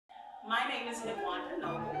My name is NaGuanda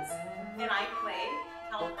Nobles, and I play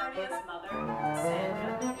Calpurnia's mother,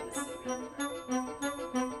 Cassandra, in the series.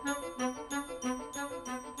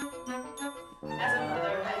 As a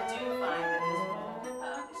mother, I do find that this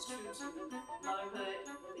role is true to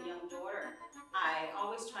motherhood with a young daughter. I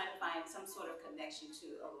always try to find some sort of connection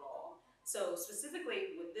to a role. So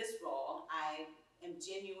specifically with this role, I am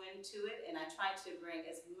genuine to it, and I try to bring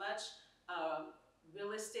as much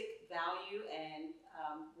realistic value and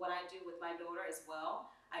what I do with my daughter as well.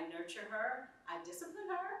 I nurture her, I discipline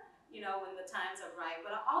her, when the times are right,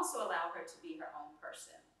 but I also allow her to be her own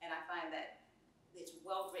person. And I find that it's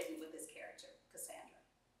well written with this character, Cassandra.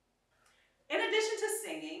 In addition to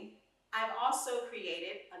singing, I've also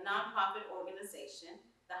created a nonprofit organization,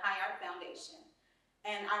 the Highart Foundation.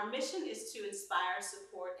 And our mission is to inspire,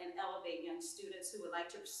 support, and elevate young students who would like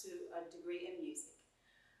to pursue a degree in music.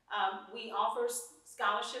 We offer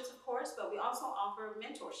scholarships, of course, but we also offer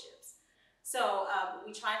mentorships. So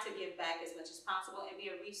we try to give back as much as possible and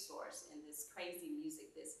be a resource in this crazy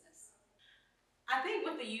music business. I think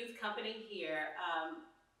with the youth company here,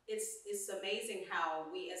 it's amazing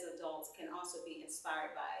how we as adults can also be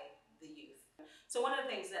inspired by the youth. So one of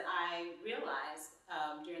the things that I realized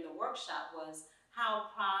during the workshop was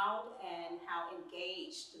how proud and how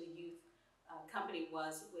engaged the youth company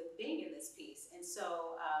was with being in this piece. And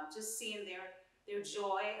so just seeing their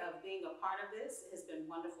joy of being a part of this has been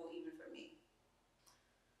wonderful even for me.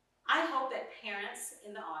 I hope that parents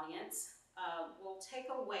in the audience will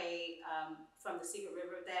take away from The Secret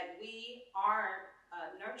River that we are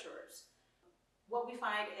nurturers. What we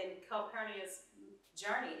find in Calpurnia's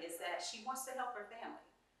journey is that she wants to help her family.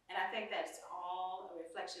 And I think that's all a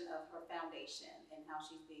reflection of her foundation and how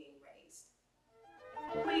she's being raised.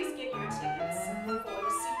 Please get your tickets for The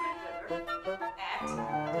Secret River at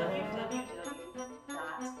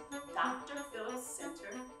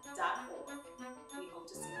www.drphillipscenter.com.